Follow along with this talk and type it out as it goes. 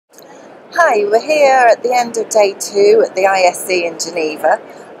Hi, we're here at the end of day 2 at the ISC in Geneva.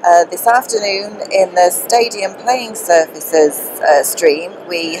 This afternoon in the stadium playing surfaces stream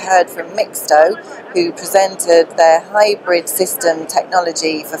we heard from Mixto, who presented their hybrid system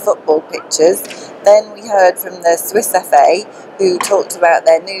technology for football pitches. Then we heard from the Swiss FA, who talked about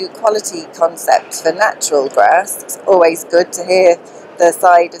their new quality concepts for natural grass. It's always good to hear the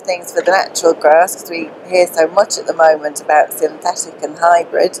side of things for the natural grass, because we hear so much at the moment about synthetic and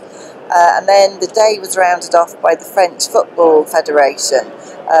hybrid. And then the day was rounded off by the French Football Federation,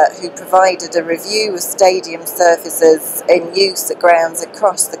 who provided a review of stadium surfaces in use at grounds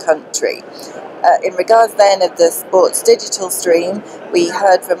across the country. In regards then of the sports digital stream, we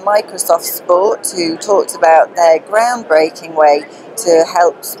heard from Microsoft Sport, who talked about their groundbreaking way to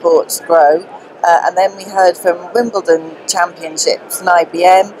help sports grow. And then we heard from Wimbledon Championships and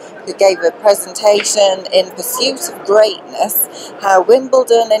IBM, who gave a presentation in Pursuit of Greatness, how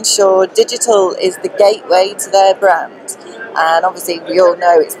Wimbledon ensured digital is the gateway to their brand. And obviously we all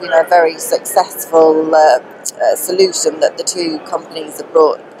know it's been a very successful solution that the two companies have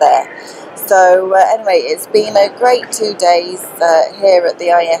brought there. So anyway, it's been a great 2 days here at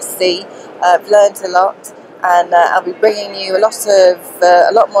the ISC. I've learned a lot. And I'll be bringing you a lot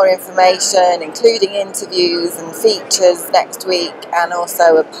more information, including interviews and features next week, and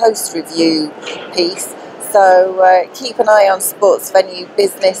also a post-review piece. So keep an eye on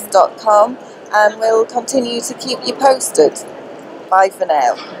sportsvenuebusiness.com, and we'll continue to keep you posted. Bye for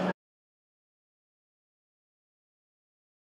now.